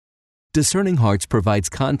Discerning Hearts provides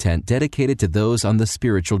content dedicated to those on the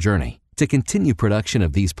spiritual journey. To continue production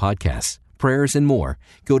of these podcasts, prayers, and more,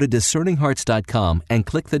 go to discerninghearts.com and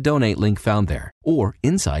click the donate link found there, or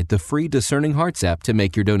inside the free Discerning Hearts app to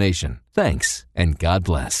make your donation. Thanks, and God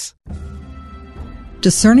bless.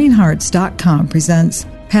 DiscerningHearts.com presents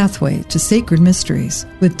Pathway to Sacred Mysteries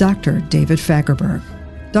with Dr. David Fagerberg.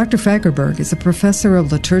 Dr. Fagerberg is a professor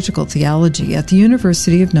of liturgical theology at the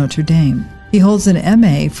University of Notre Dame. He holds an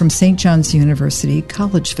MA from St. John's University,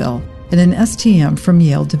 Collegeville, and an STM from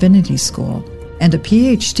Yale Divinity School, and a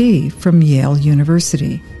PhD from Yale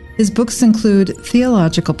University. His books include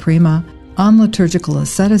Theological Prima, On Liturgical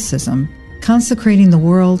Asceticism, Consecrating the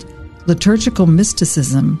World, Liturgical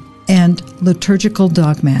Mysticism, and Liturgical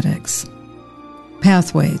Dogmatics.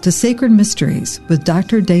 Pathway to Sacred Mysteries with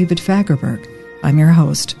Dr. David Fagerberg. I'm your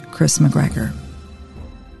host, Chris McGregor.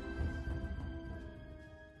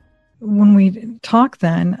 When we talk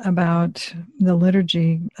then about the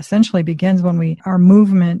liturgy, essentially begins when our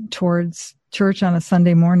movement towards church on a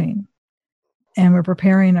Sunday morning, and we're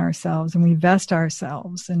preparing ourselves and we vest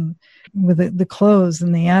ourselves and with the clothes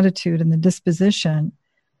and the attitude and the disposition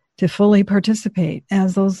to fully participate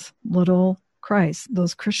as those little Christs,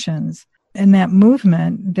 those Christians. In that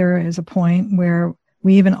movement, there is a point where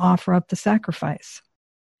we even offer up the sacrifice.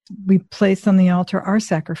 We place on the altar our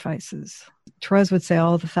sacrifices. Therese would say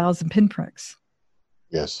all the 1,000 pinpricks.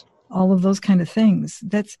 Yes. All of those kind of things.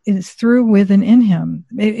 It's through, with, and in him.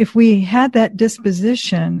 If we had that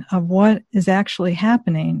disposition of what is actually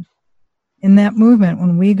happening in that movement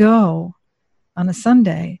when we go on a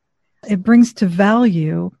Sunday, it brings to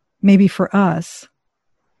value, maybe for us,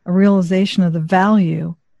 a realization of the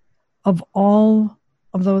value of all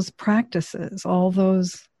of those practices, all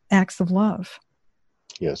those acts of love.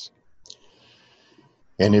 Yes.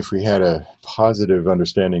 And if we had a positive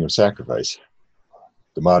understanding of sacrifice,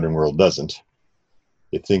 the modern world doesn't.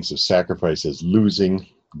 It thinks of sacrifice as losing,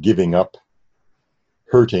 giving up,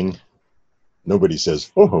 hurting. Nobody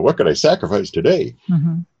says, oh, what could I sacrifice today?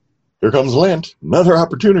 Mm-hmm. Here comes Lent, another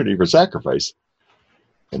opportunity for sacrifice.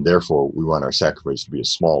 And therefore, we want our sacrifice to be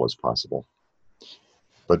as small as possible.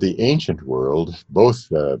 But the ancient world, both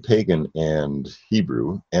pagan and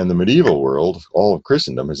Hebrew, and the medieval world, all of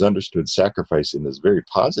Christendom, has understood sacrifice in this very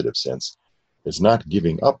positive sense. It's not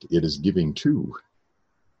giving up, it is giving to.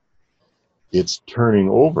 It's turning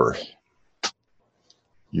over.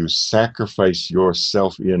 You sacrifice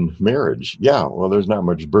yourself in marriage. Yeah, well, there's not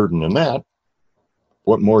much burden in that.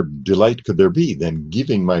 What more delight could there be than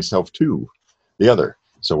giving myself to the other?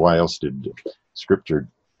 So why else did Scripture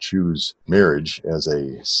choose marriage as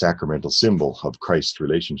a sacramental symbol of Christ's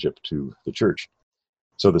relationship to the church?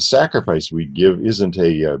 So the sacrifice we give isn't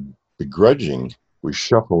a begrudging. We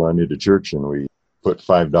shuffle on into church and we put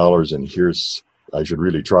 $5 and here's, I should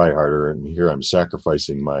really try harder, and here I'm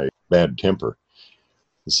sacrificing my bad temper.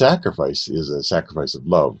 The sacrifice is a sacrifice of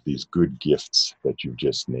love, these good gifts that you've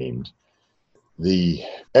just named. The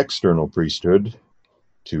external priesthood,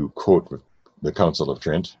 to quote the Council of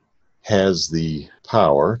Trent, has the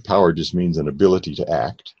power just means an ability to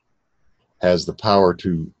act, has the power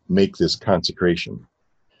to make this consecration.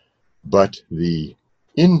 But the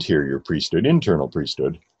internal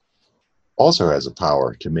priesthood, also has a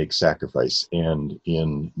power to make sacrifice, and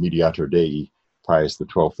in Mediator Dei, Pius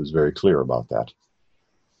XII is very clear about that.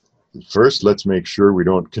 First, let's make sure we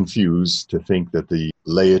don't confuse to think that the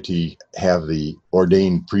laity have the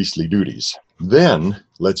ordained priestly duties. Then,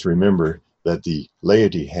 let's remember that the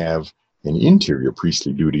laity have an interior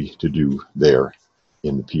priestly duty to do there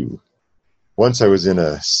in the pew. Once I was in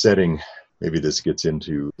a setting, maybe this gets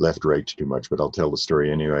into left-right too much, but I'll tell the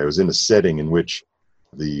story anyway. I was in a setting in which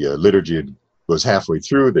the liturgy was halfway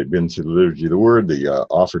through. They'd been through the liturgy of the word, the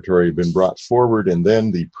offertory had been brought forward, and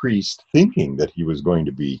then the priest, thinking that he was going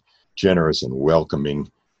to be generous and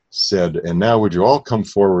welcoming, said, and now would you all come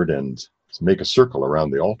forward and make a circle around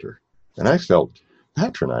the altar? And I felt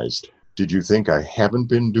patronized. Did you think I haven't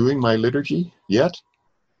been doing my liturgy yet?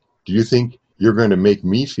 Do you think you're going to make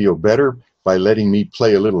me feel better by letting me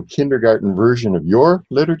play a little kindergarten version of your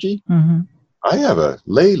liturgy? Mm-hmm. I have a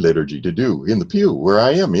lay liturgy to do in the pew where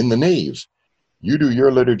I am, in the nave. You do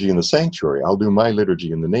your liturgy in the sanctuary. I'll do my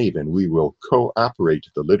liturgy in the nave, and we will cooperate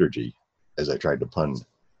the liturgy, as I tried to pun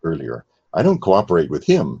earlier. I don't cooperate with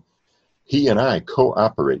him. He and I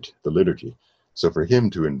cooperate the liturgy. So for him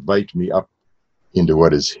to invite me up into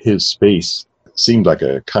what is his space seemed like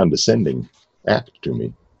a condescending act to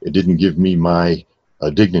me. It didn't give me my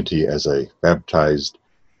dignity as a baptized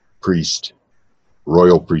priest,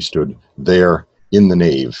 royal priesthood, there in the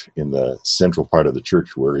nave, in the central part of the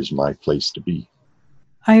church where is my place to be.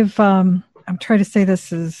 I've I'm trying to say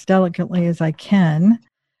this as delicately as I can,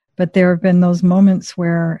 but there have been those moments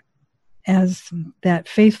where, as that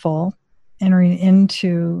faithful entering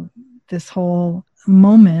into this whole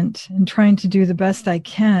moment and trying to do the best I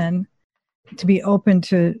can to be open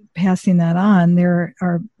to passing that on, there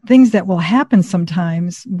are things that will happen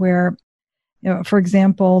sometimes where, for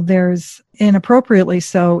example, there's inappropriately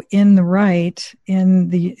so in the rite, in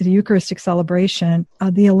the Eucharistic celebration,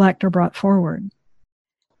 the elect are brought forward.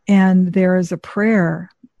 And there is a prayer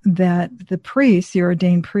that the priest, the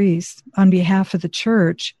ordained priest, on behalf of the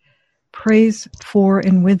church, prays for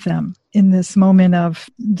and with them in this moment of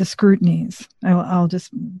the scrutinies. I'll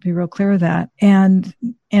just be real clear of that. And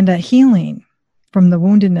a healing from the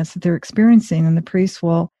woundedness that they're experiencing. And the priest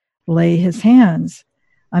will lay his hands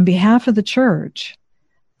on behalf of the church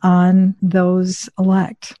on those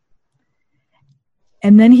elect.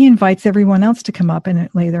 And then he invites everyone else to come up and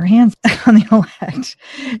lay their hands on the elect.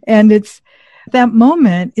 And it's that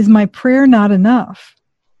moment, is my prayer not enough?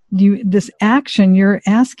 This action you're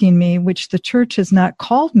asking me, which the church has not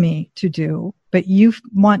called me to do, but you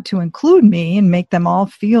want to include me and make them all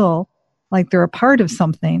feel like they're a part of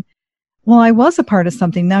something. Well, I was a part of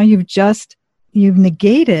something. Now you've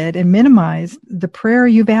negated and minimized the prayer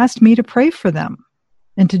you've asked me to pray for them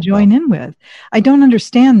and to join in with. I don't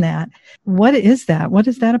understand that. What is that? What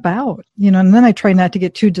is that about? And then I try not to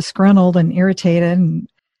get too disgruntled and irritated and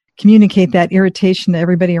communicate that irritation to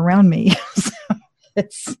everybody around me. So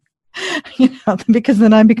it's, because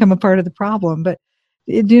then I become a part of the problem. But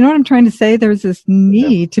do you know what I'm trying to say? There's this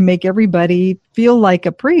need to make everybody feel like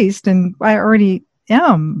a priest, and I already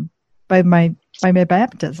am by my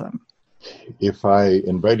baptism. If I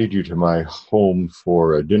invited you to my home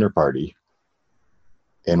for a dinner party,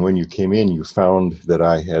 and when you came in, you found that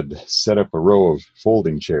I had set up a row of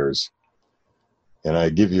folding chairs, and I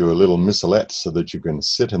give you a little missalette so that you can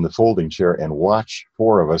sit in the folding chair and watch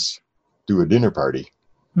four of us do a dinner party.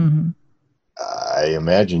 Mm-hmm. I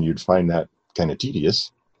imagine you'd find that kind of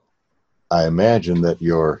tedious. I imagine that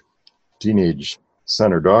your teenage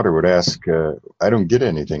son or daughter would ask, I don't get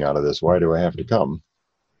anything out of this. Why do I have to come?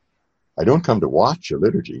 I don't come to watch a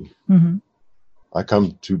liturgy. Mm-hmm. I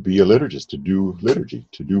come to be a liturgist, to do liturgy,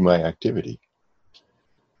 to do my activity.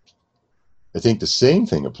 I think the same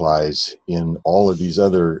thing applies in all of these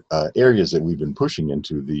other areas that we've been pushing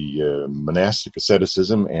into, the monastic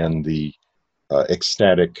asceticism and the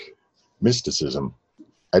ecstatic mysticism.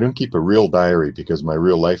 I don't keep a real diary because my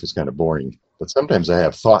real life is kind of boring, but sometimes I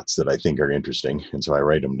have thoughts that I think are interesting, and so I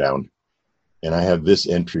write them down. And I have this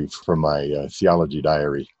entry from my theology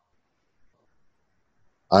diary.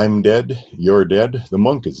 I'm dead, you're dead, the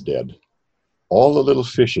monk is dead. All the little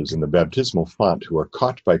fishes in the baptismal font who are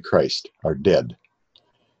caught by Christ are dead.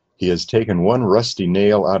 He has taken one rusty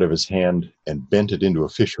nail out of his hand and bent it into a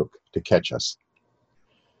fishhook to catch us.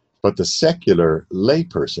 But the secular lay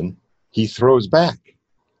person, he throws back.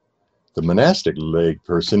 The monastic lay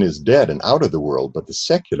person is dead and out of the world, but the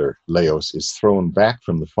secular laos is thrown back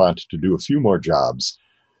from the font to do a few more jobs.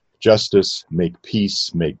 Justice, make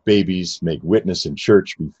peace, make babies, make witness in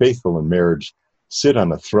church, be faithful in marriage, sit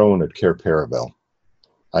on a throne at Cair Paravel.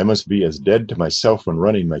 I must be as dead to myself when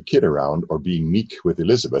running my kid around or being meek with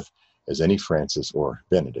Elizabeth as any Francis or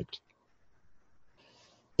Benedict.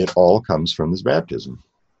 It all comes from this baptism.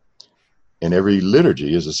 And every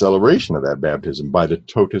liturgy is a celebration of that baptism by the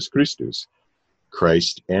totus Christus,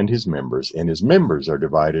 Christ and his members are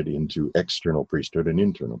divided into external priesthood and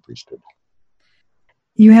internal priesthood.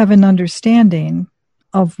 You have an understanding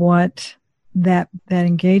of what that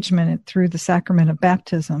engagement through the sacrament of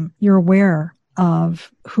baptism, you're aware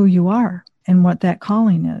of who you are and what that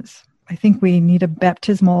calling is. I think we need a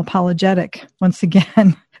baptismal apologetic once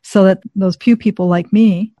again, so that those few people like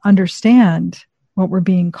me understand what we're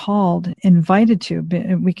being called, invited to.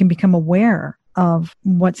 We can become aware of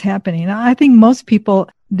what's happening. I think most people,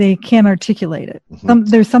 they can't articulate it.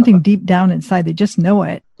 There's something deep down inside. They just know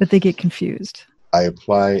it, but they get confused. I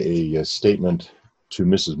apply a statement to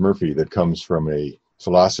Mrs. Murphy that comes from a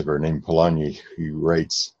philosopher named Polanyi, who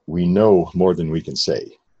writes, "We know more than we can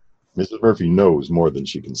say." Mrs. Murphy knows more than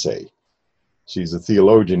she can say. She's a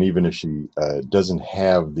theologian, even if she doesn't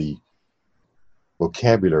have the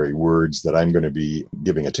vocabulary words that I'm going to be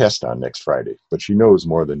giving a test on next Friday, but she knows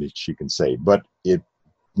more than she can say. But it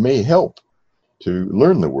may help to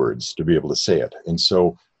learn the words to be able to say it. And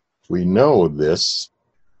so we know this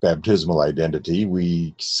baptismal identity.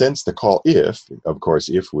 We sense the call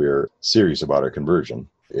if we're serious about our conversion.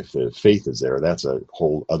 If the faith is there, that's a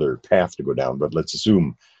whole other path to go down. But let's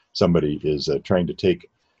assume somebody is trying to take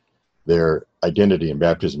their identity in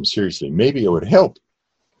baptism seriously. Maybe it would help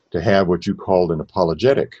to have what you called an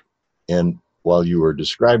apologetic. And while you were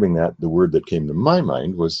describing that, the word that came to my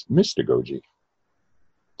mind was mystagogy.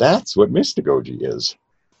 That's what mystagogy is.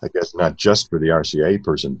 I guess not just for the RCIA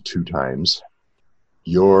person 2 times.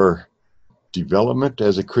 Your development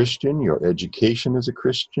as a Christian, your education as a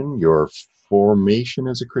Christian, your formation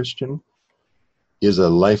as a Christian is a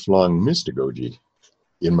lifelong mystagogy.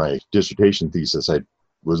 In my dissertation thesis, I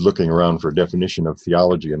was looking around for a definition of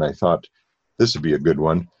theology, and I thought this would be a good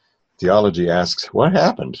one. Theology asks, what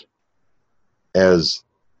happened? As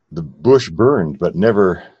the bush burned but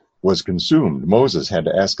never was consumed, Moses had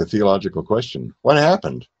to ask a theological question. What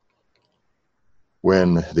happened?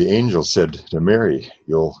 When the angel said to Mary,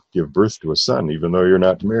 you'll give birth to a son even though you're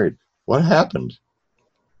not married. What happened?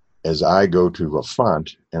 As I go to a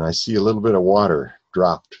font and I see a little bit of water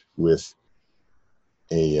dropped with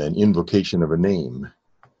an invocation of a name,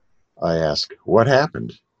 I ask, what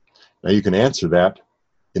happened? Now you can answer that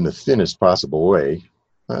in the thinnest possible way.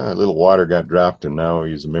 A little water got dropped and now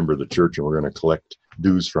he's a member of the church and we're going to collect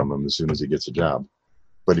dues from him as soon as he gets a job.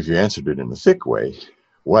 But if you answered it in the thick way,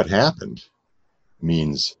 what happened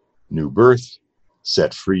means new birth,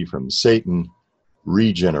 set free from Satan,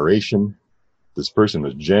 regeneration. This person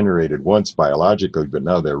was generated once biologically, but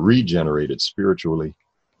now they're regenerated spiritually.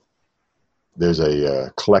 There's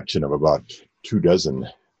a collection of about 24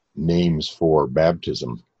 names for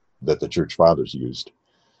baptism that the church fathers used.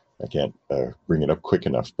 I can't bring it up quick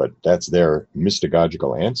enough, but that's their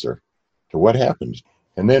mystagogical answer to what happened.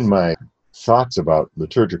 And then my thoughts about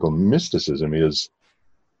liturgical mysticism is,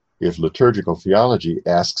 if liturgical theology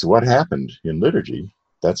asks what happened in liturgy,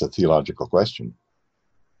 that's a theological question.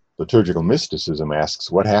 Liturgical mysticism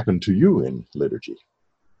asks what happened to you in liturgy.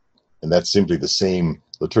 And that's simply the same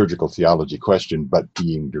liturgical theology question, but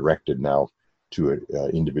being directed now to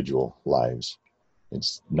individual lives.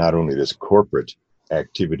 It's not only this corporate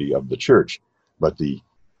activity of the church, but the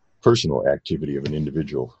personal activity of an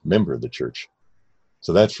individual member of the church.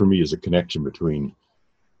 So that for me is a connection between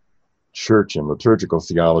church and liturgical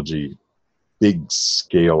theology, big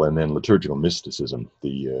scale, and then liturgical mysticism,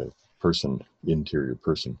 the interior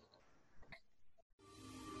person.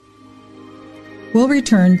 We'll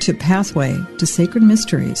return to Pathway to Sacred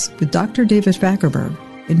Mysteries with Dr. David Fagerberg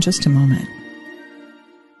in just a moment.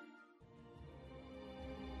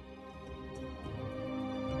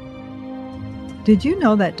 Did you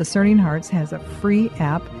know that Discerning Hearts has a free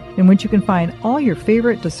app in which you can find all your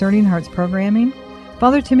favorite Discerning Hearts programming?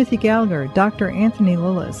 Father Timothy Gallagher, Dr. Anthony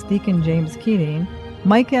Lillis, Deacon James Keating,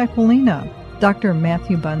 Mike Aquilina, Dr.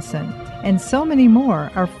 Matthew Bunson, and so many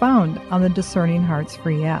more are found on the Discerning Hearts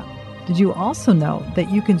free app. Did you also know that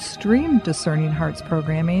you can stream Discerning Hearts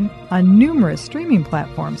programming on numerous streaming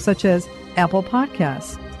platforms such as Apple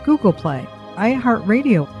Podcasts, Google Play,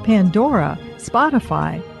 iHeartRadio, Pandora,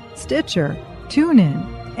 Spotify, Stitcher,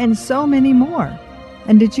 TuneIn, and so many more?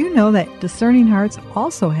 And did you know that Discerning Hearts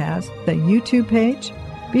also has the YouTube page?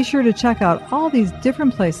 Be sure to check out all these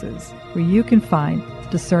different places where you can find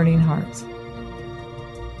Discerning Hearts.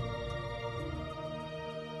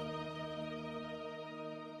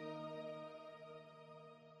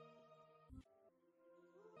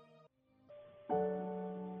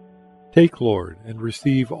 Take, Lord, and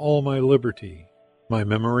receive all my liberty, my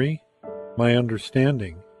memory, my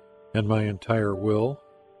understanding, and my entire will,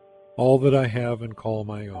 all that I have and call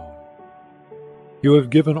my own. You have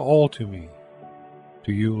given all to me.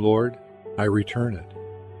 To you, Lord, I return it.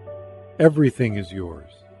 Everything is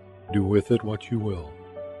yours. Do with it what you will.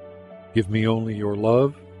 Give me only your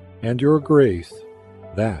love and your grace.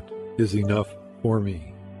 That is enough for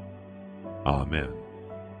me. Amen.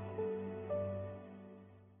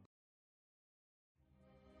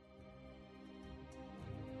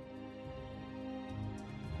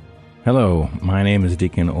 Hello, my name is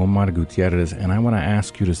Deacon Omar Gutierrez, and I want to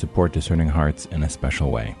ask you to support Discerning Hearts in a special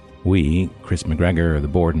way. We, Chris McGregor, the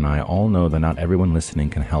board, and I all know that not everyone listening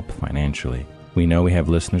can help financially. We know we have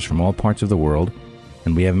listeners from all parts of the world,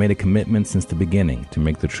 and we have made a commitment since the beginning to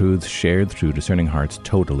make the truths shared through Discerning Hearts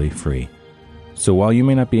totally free. So while you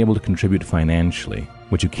may not be able to contribute financially,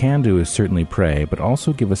 what you can do is certainly pray, but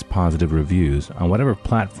also give us positive reviews on whatever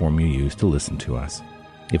platform you use to listen to us.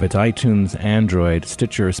 If it's iTunes, Android,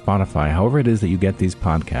 Stitcher, or Spotify, however it is that you get these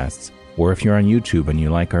podcasts, or if you're on YouTube and you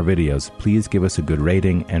like our videos, please give us a good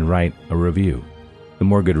rating and write a review. The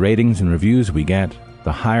more good ratings and reviews we get,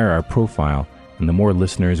 the higher our profile, and the more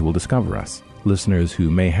listeners will discover us, listeners who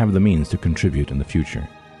may have the means to contribute in the future.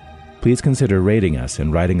 Please consider rating us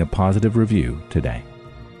and writing a positive review today.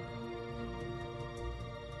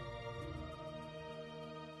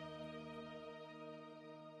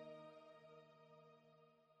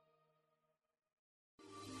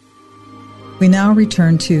 We now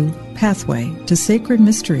return to Pathway to Sacred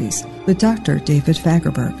Mysteries with Dr. David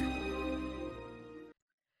Fagerberg.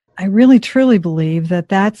 I really truly believe that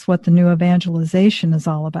that's what the new evangelization is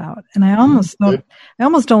all about. And I almost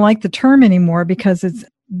don't like the term anymore because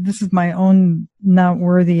this is my own not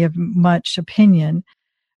worthy of much opinion,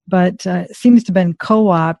 but it seems to have been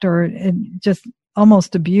co-opted or it just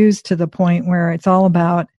almost abused to the point where it's all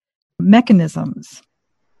about mechanisms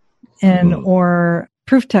and or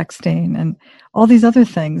proof texting and all these other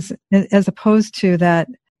things, as opposed to that.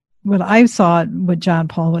 What I saw, what John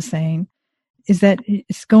Paul was saying, is that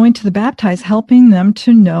it's going to the baptized, helping them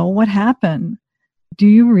to know what happened. Do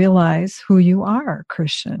you realize who you are,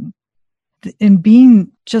 Christian? And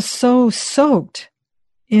being just so soaked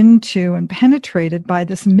into and penetrated by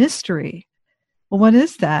this mystery. Well, what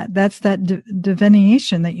is that? That's that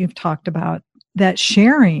divination that you've talked about, that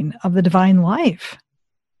sharing of the divine life.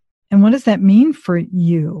 And what does that mean for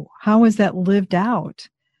you? How is that lived out?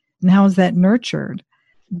 And how is that nurtured?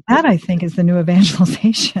 That, I think, is the new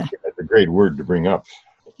evangelization. That's a great word to bring up.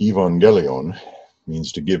 Evangelion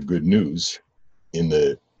means to give good news. In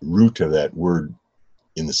the root of that word,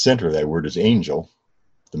 in the center of that word is angel,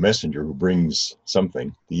 the messenger who brings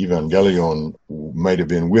something. The Evangelion might have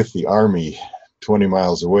been with the army 20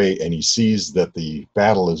 miles away, and he sees that the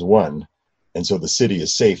battle is won, and so the city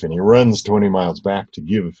is safe, and he runs 20 miles back to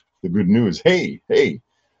give the good news. Hey.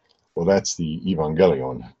 Well, that's the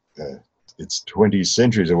Evangelion. It's 20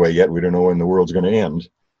 centuries away yet. We don't know when the world's going to end,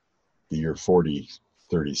 the year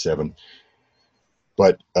 4037.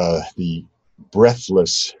 But the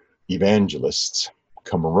breathless evangelists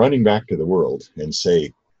come running back to the world and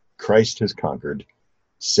say, Christ has conquered.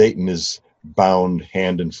 Satan is bound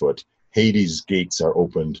hand and foot. Hades' gates are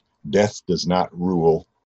opened. Death does not rule,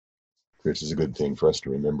 which is a good thing for us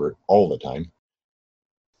to remember all the time.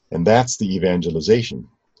 And that's the evangelization.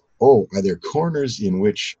 Oh, are there corners in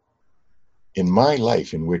my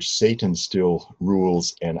life in which Satan still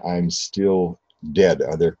rules and I'm still dead?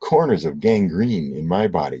 Are there corners of gangrene in my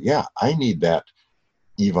body? Yeah, I need that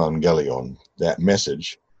evangelion, that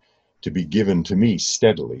message, to be given to me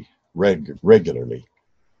steadily, regularly.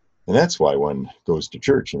 And that's why one goes to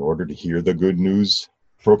church, in order to hear the good news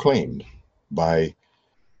proclaimed by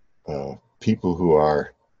people who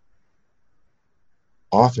are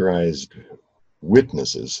authorized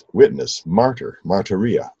martyria,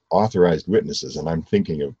 authorized witnesses. And I'm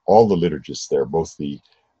thinking of all the liturgists there, both the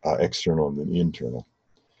external and the internal.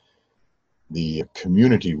 The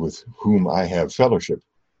community with whom I have fellowship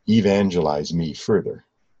evangelize me further.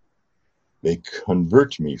 They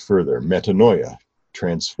convert me further, metanoia,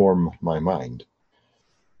 transform my mind.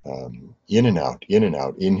 In and out,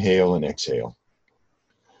 inhale and exhale.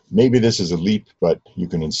 Maybe this is a leap, but you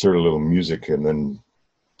can insert a little music and then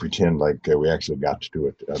pretend like we actually got to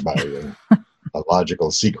it by a logical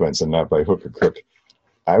sequence and not by hook or crook.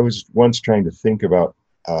 I was once trying to think about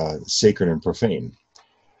sacred and profane.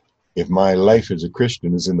 If my life as a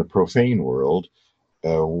Christian is in the profane world,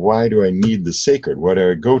 why do I need the sacred? Why do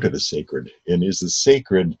I go to the sacred? And is the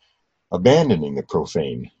sacred abandoning the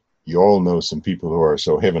profane? You all know some people who are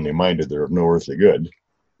so heavenly minded they're of no earthly good.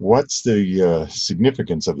 What's the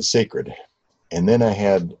significance of the sacred? And then I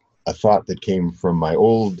had a thought that came from my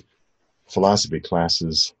old philosophy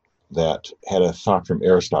classes that had a thought from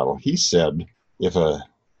Aristotle. He said, if a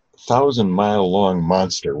 1,000-mile-long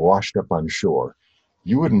monster washed up on shore,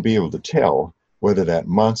 you wouldn't be able to tell whether that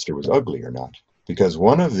monster was ugly or not. Because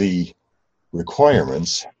one of the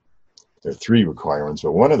requirements, there are 3 requirements,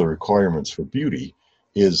 but one of the requirements for beauty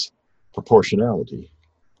is proportionality.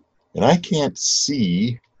 And I can't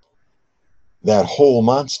see that whole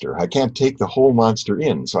monster. I can't take the whole monster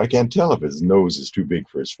in, so I can't tell if his nose is too big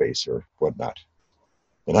for his face or whatnot.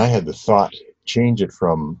 And I had the thought, change it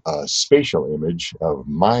from a spatial image of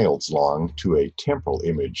miles long to a temporal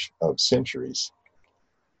image of centuries.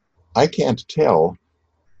 I can't tell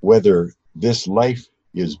whether this life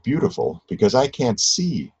is beautiful because I can't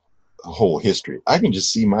see a whole history. I can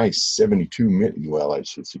just see my 72 minutes, well, I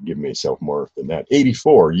should give myself more than that,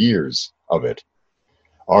 84 years of it.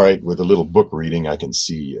 All right, with a little book reading, I can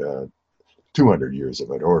see 200 years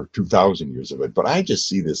of it or 2,000 years of it, but I just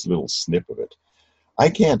see this little snip of it. I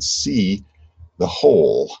can't see the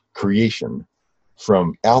whole creation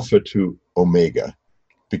from alpha to omega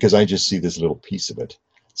because I just see this little piece of it.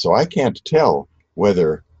 So I can't tell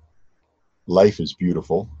whether life is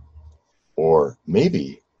beautiful, or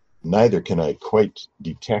maybe neither can I quite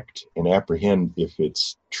detect and apprehend if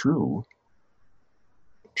it's true.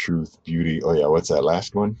 Truth, beauty, oh yeah, what's that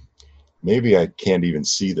last one? Maybe I can't even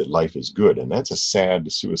see that life is good, and that's a sad,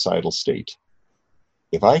 suicidal state.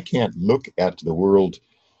 If I can't look at the world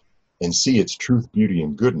and see its truth, beauty,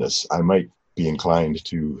 and goodness, I might be inclined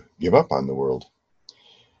to give up on the world.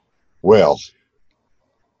 Well,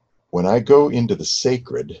 when I go into the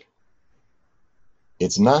sacred,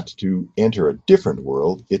 it's not to enter a different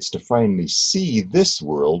world, it's to finally see this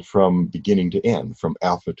world from beginning to end, from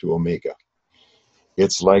alpha to omega.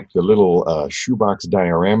 It's like the little shoebox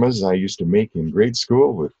dioramas I used to make in grade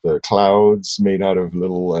school with clouds made out of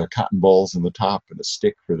little cotton balls in the top and a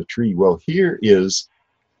stick for the tree. Well, here is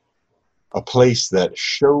a place that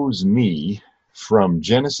shows me from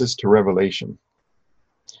Genesis to Revelation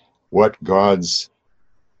what God's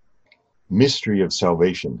mystery of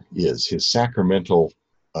salvation is, his sacramental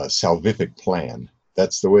salvific plan.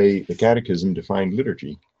 That's the way the Catechism defined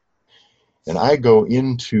liturgy. And I go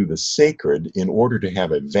into the sacred in order to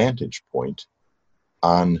have a vantage point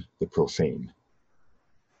on the profane.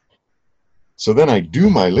 So then I do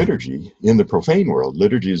my liturgy in the profane world.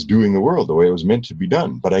 Liturgy is doing the world the way it was meant to be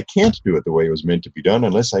done. But I can't do it the way it was meant to be done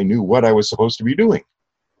unless I knew what I was supposed to be doing.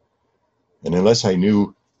 And unless I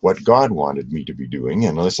knew what God wanted me to be doing,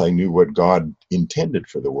 and unless I knew what God intended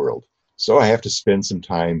for the world. So I have to spend some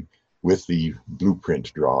time with the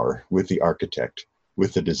blueprint drawer, with the architect,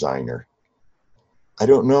 with the designer. I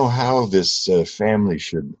don't know how this family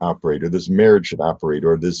should operate, or this marriage should operate,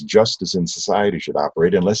 or this justice in society should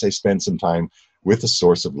operate, unless I spend some time with the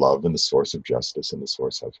source of love and the source of justice and the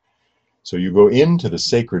source of. So you go into the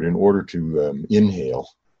sacred in order to inhale,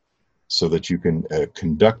 so that you can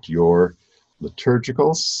conduct your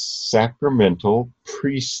liturgical, sacramental,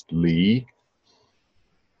 priestly,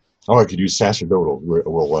 I could use sacerdotal.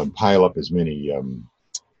 We'll pile up as many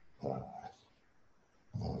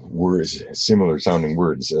words, similar sounding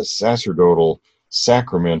words, sacerdotal,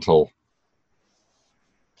 sacramental,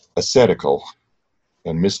 ascetical,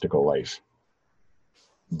 and mystical life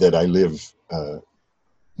that I live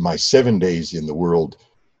my 7 days in the world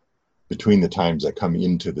between the times I come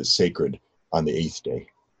into the sacred on the 8th day.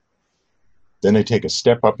 Then I take a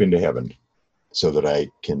step up into heaven so that I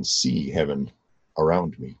can see heaven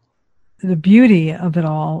around me. The beauty of it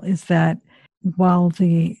all is that while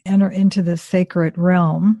we enter into the sacred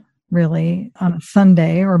realm, really, on a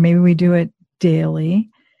Sunday, or maybe we do it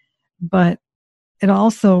daily, but it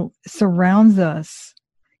also surrounds us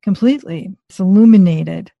completely. It's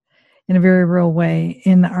illuminated in a very real way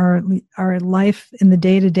in our life, in the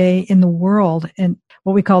day-to-day, in the world, and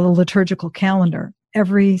what we call the liturgical calendar.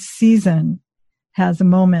 Every season has a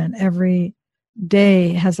moment. Every day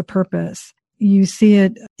has a purpose. You see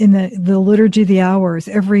it in the liturgy of the hours.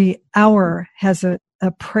 Every hour has a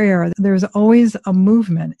prayer. There's always a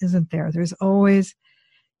movement, isn't there? There's always,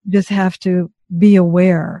 you just have to be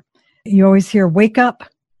aware. You always hear, wake up,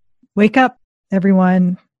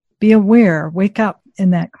 everyone, be aware, wake up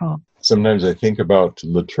in that call. Sometimes I think about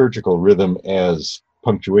liturgical rhythm as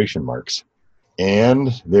punctuation marks. And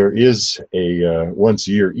there is a once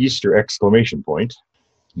a year Easter exclamation point.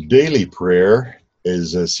 Daily prayer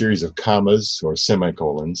is a series of commas or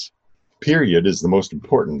semicolons. Period is the most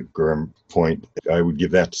important grammar point. I would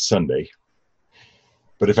give that to Sunday.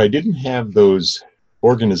 But if I didn't have those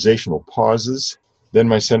organizational pauses, then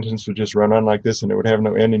my sentence would just run on like this, and it would have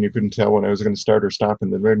no end, and you couldn't tell when I was going to start or stop,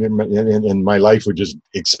 and my life would just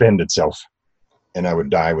expend itself, and I would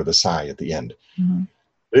die with a sigh at the end. Mm-hmm.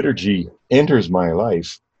 Liturgy enters my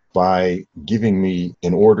life by giving me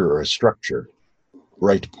an order or a structure,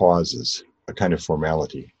 right pauses, a kind of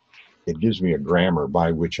formality. It gives me a grammar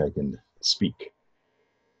by which I can speak.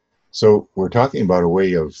 So we're talking about a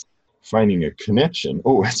way of finding a connection.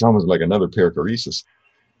 Oh, it's almost like another perichoresis.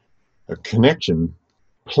 A connection,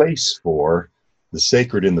 place for the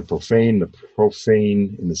sacred in the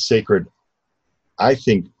profane in the sacred. I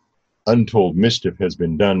think untold mischief has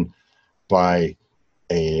been done by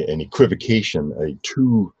an equivocation,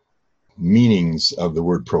 two meanings of the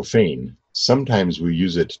word profane. Sometimes we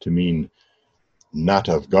use it to mean not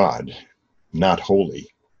of God, not holy.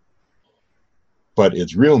 But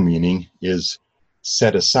its real meaning is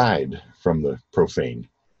set aside from the profane.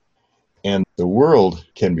 And the world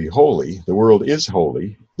can be holy. The world is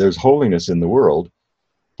holy. There's holiness in the world,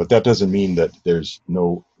 but that doesn't mean that there's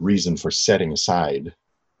no reason for setting aside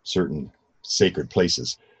certain sacred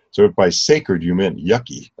places. So if by sacred you meant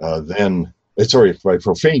yucky, if by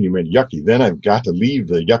profane you meant yucky, then I've got to leave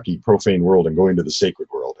the yucky profane world and go into the sacred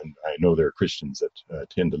world. And I know there are Christians that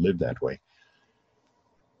tend to live that way.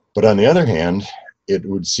 But on the other hand, it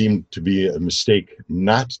would seem to be a mistake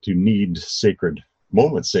not to need sacred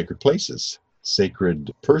moments, sacred places,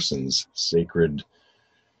 sacred persons,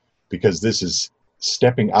 because this is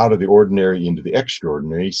stepping out of the ordinary into the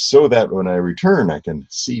extraordinary, so that when I return, I can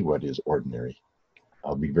see what is ordinary.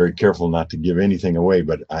 I'll be very careful not to give anything away,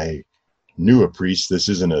 but I knew a priest. This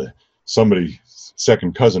isn't somebody,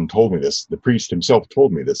 second cousin told me this. The priest himself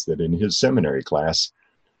told me this, that in his seminary class,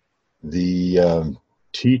 the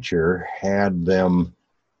teacher had them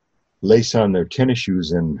lace on their tennis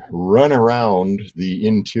shoes and run around the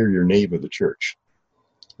interior nave of the church.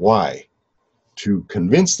 Why? To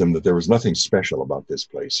convince them that there was nothing special about this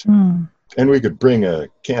place. And we could bring a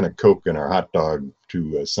can of Coke and our hot dog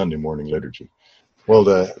to a Sunday morning liturgy. Well,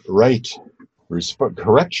 the right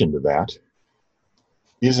correction to that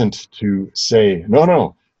isn't to say,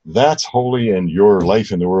 no, that's holy and your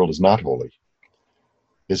life in the world is not holy.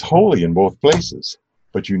 It's holy in both places,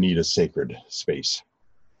 but you need a sacred space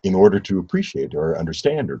in order to appreciate or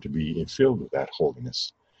understand or to be filled with that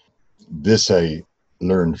holiness. This I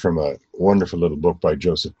learned from a wonderful little book by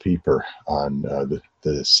Joseph Pieper on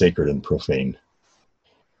the sacred and profane.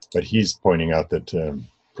 But he's pointing out that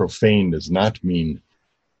profane does not mean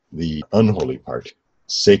the unholy part.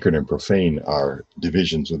 Sacred and profane are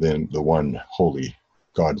divisions within the one holy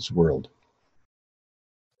God's world.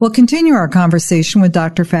 We'll continue our conversation with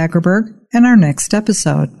Dr. Fagerberg in our next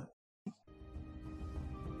episode.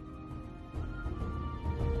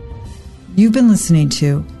 You've been listening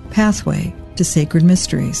to Pathway to Sacred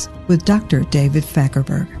Mysteries with Dr. David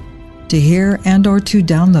Fagerberg. To hear and or to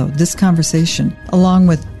download this conversation, along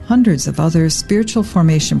with hundreds of other spiritual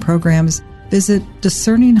formation programs, visit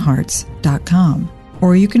discerninghearts.com,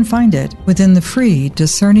 or you can find it within the free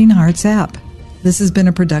Discerning Hearts app. This has been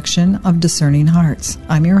a production of Discerning Hearts.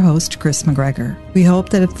 I'm your host, Chris McGregor. We hope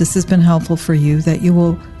that if this has been helpful for you, that you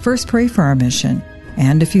will first pray for our mission.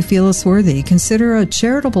 And if you feel us worthy, consider a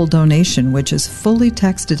charitable donation, which is fully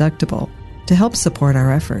tax deductible, to help support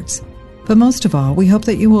our efforts. But most of all, we hope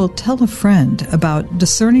that you will tell a friend about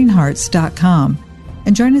discerninghearts.com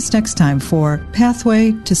and join us next time for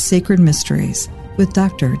Pathway to Sacred Mysteries with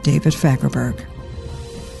Dr. David Fagerberg.